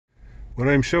What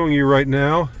I'm showing you right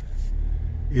now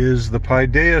is the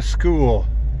Paideia School.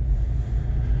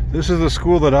 This is the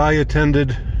school that I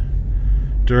attended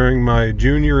during my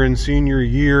junior and senior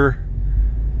year.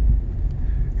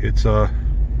 It's a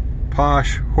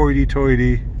posh,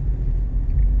 hoity-toity,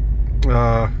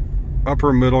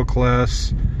 upper middle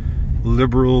class,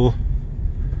 liberal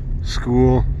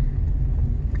school.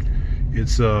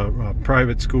 It's a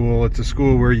private school. It's a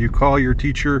school where you call your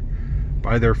teacher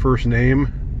by their first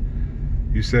name.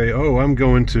 You say, "Oh, I'm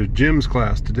going to Jim's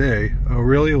class today." "Oh,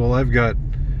 really? Well, I've got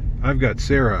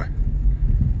Sarah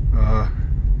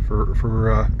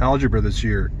for algebra this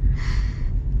year."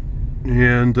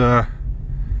 And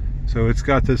so it's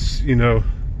got this,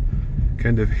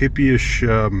 kind of hippie-ish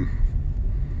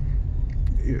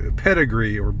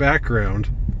pedigree or background,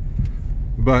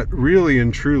 but really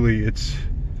and truly, it's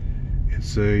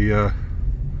a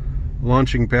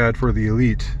launching pad for the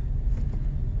elite.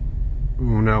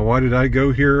 Now, why did I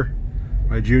go here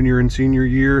my junior and senior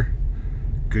year?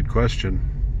 Good question.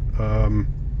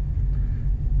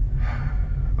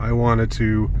 I wanted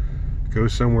to go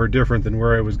somewhere different than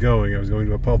where I was going. I was going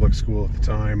to a public school at the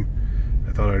time.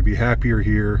 I thought I'd be happier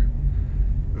here.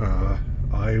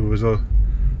 I was a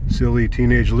silly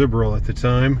teenage liberal at the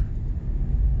time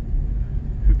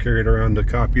who carried around a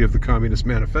copy of the Communist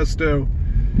Manifesto.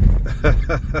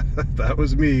 That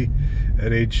was me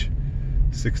at age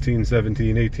 16,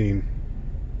 17, 18.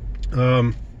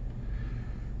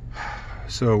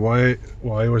 So why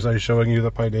was I showing you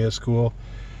the Paideia School?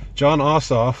 Jon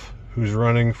Ossoff, who's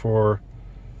running for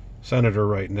senator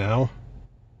right now,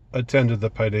 attended the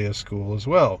Paideia School as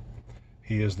well.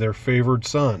 He is their favored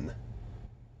son,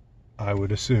 I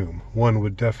would assume. One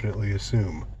would definitely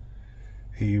assume.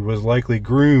 He was likely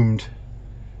groomed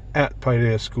at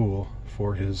Paideia School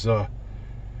for his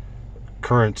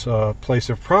current place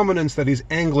of prominence that he's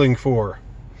angling for.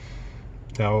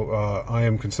 Now, I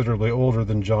am considerably older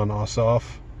than Jon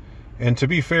Ossoff, and to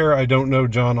be fair, I don't know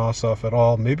Jon Ossoff at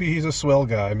all. Maybe he's a swell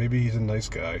guy, maybe he's a nice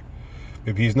guy,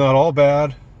 maybe he's not all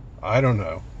bad, I don't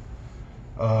know.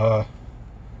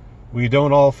 We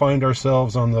don't all find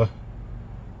ourselves on the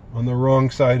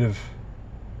wrong side of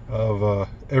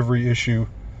every issue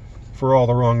for all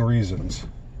the wrong reasons.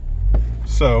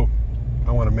 So,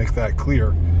 I want to make that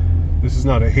clear. This is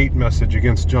not a hate message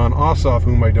against Jon Ossoff,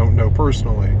 whom I don't know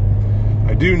personally.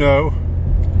 I do know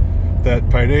that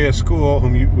Paideia School,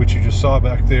 which you just saw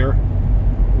back there,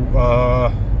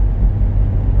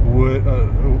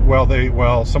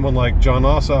 while someone like Jon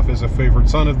Ossoff is a favorite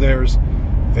son of theirs,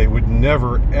 they would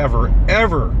never, ever,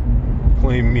 ever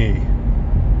claim me.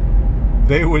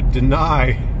 They would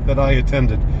deny that I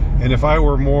attended. And if I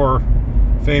were more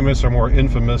famous or more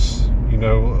infamous,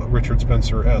 Richard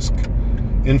Spencer-esque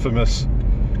infamous,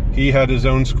 he had his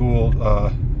own school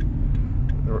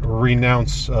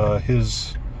renounce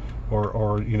his,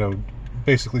 or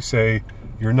basically say,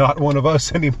 "You're not one of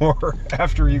us anymore,"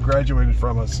 after you graduated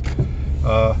from us.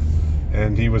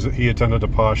 And he attended a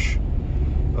posh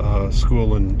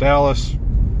school in Dallas.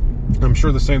 I'm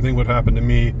sure the same thing would happen to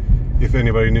me if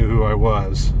anybody knew who I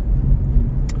was.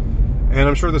 And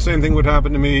I'm sure the same thing would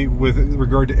happen to me with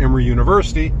regard to Emory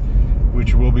University,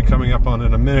 which we'll be coming up on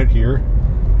in a minute here.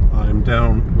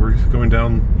 We're going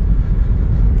down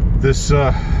this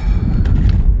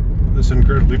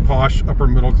incredibly posh upper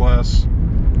middle class,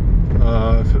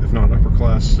 if not upper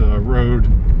class, road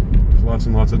with lots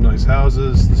and lots of nice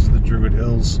houses. This is the Druid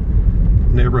Hills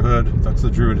neighborhood. That's the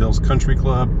Druid Hills Country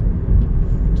Club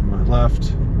to my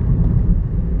left.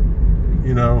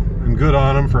 And good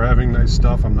on them for having nice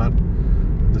stuff.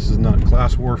 This is not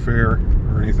class warfare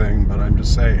or anything, but I'm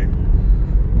just saying,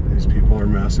 these people are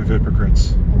massive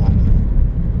hypocrites, a lot of them.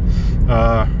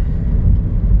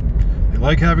 They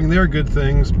like having their good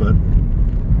things, but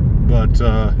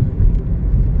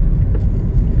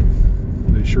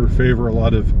they sure favor a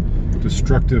lot of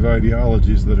destructive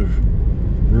ideologies that have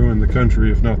ruined the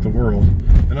country, if not the world.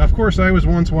 And of course, I was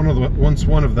once one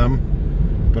of them,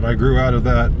 but I grew out of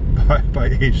that by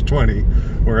age 20,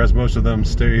 whereas most of them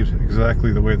stayed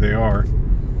exactly the way they are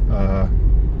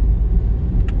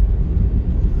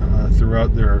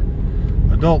throughout their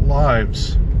adult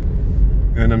lives.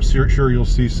 And I'm sure you'll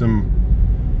see some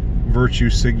virtue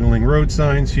signaling road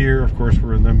signs here. Of course,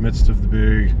 we're in the midst of the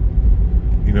big,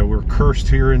 we're cursed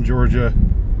here in Georgia.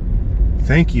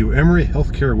 Thank you, Emory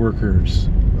healthcare workers.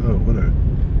 Oh, what a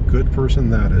good person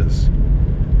that is.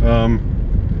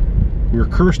 We're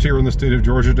cursed here in the state of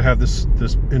Georgia to have this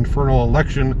infernal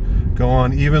election go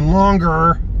on even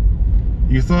longer.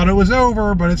 You thought it was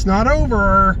over, but it's not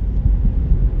over.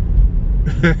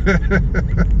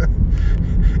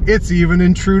 It's even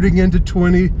intruding into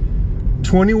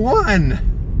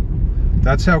 21.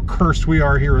 That's how cursed we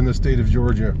are here in the state of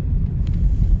Georgia.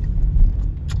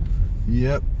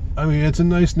 Yep. I mean, it's a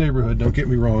nice neighborhood, don't get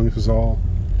me wrong. This is all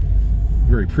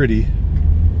very pretty.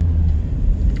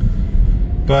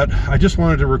 But I just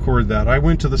wanted to record that. I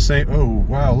went to the same... Oh,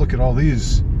 wow, look at all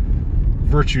these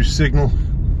virtue signal...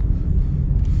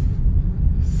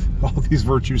 all these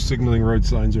virtue signaling road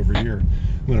signs over here.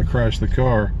 I'm going to crash the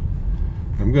car.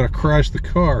 I'm going to crash the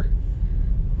car.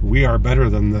 We are better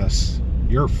than this.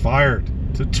 You're fired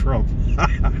to Trump.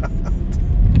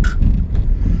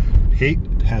 Hate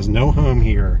has no home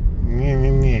here.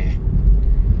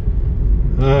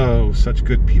 Oh, such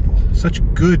good people. Such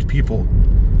good people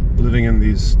living in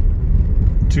these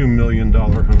 $2 million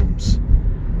homes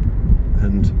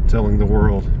and telling the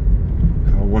world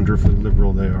how wonderfully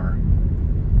liberal they are.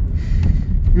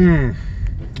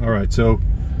 Alright, so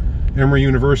Emory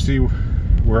University,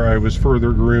 where I was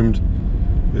further groomed,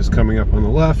 is coming up on the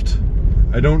left.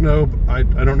 I don't know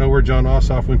where Jon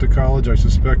Ossoff went to college. I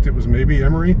suspect it was maybe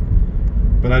Emory,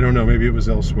 but I don't know, maybe it was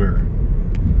elsewhere.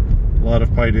 A lot of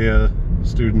Paideia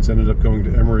students ended up going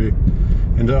to Emory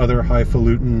and to other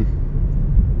highfalutin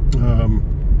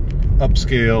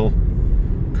upscale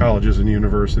colleges and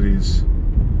universities.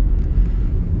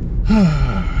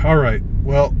 Alright,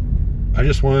 well, I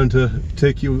just wanted to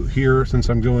take you here since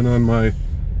I'm going on my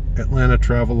Atlanta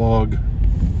travelogue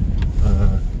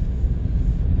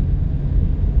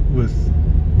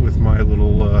with my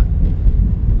little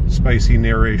spicy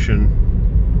narration,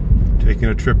 taking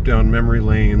a trip down memory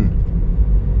lane.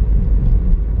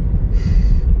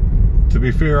 To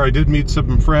be fair, I did meet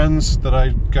some friends that I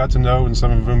got to know, and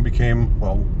some of them became,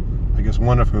 well, I guess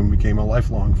one of whom became a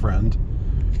lifelong friend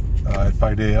at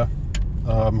Paideia,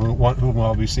 whom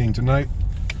I'll be seeing tonight.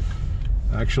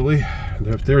 Actually,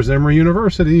 there's Emory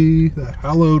University, the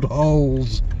hallowed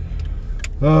halls.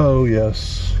 Oh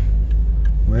yes,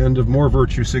 land of more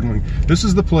virtue signaling. This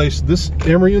is the place, this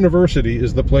Emory University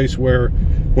is the place where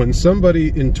when somebody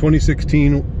in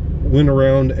 2016 went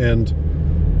around and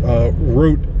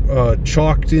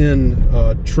chalked in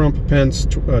Trump-Pence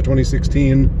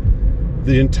 2016,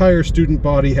 the entire student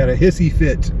body had a hissy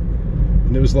fit.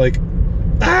 And it was like,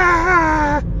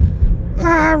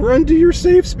 run to your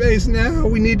safe space now.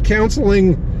 We need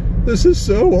counseling. This is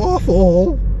so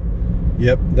awful.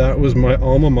 Yep, that was my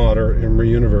alma mater, Emory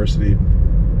University.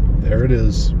 There it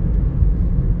is. I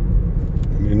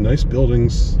mean, nice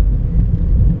buildings.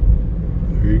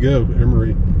 There you go,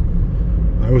 Emory.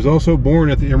 I was also born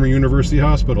at the Emory University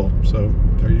Hospital, so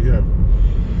there you go.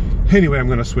 Anyway, I'm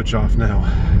going to switch off now.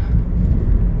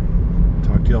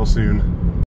 Talk to y'all soon.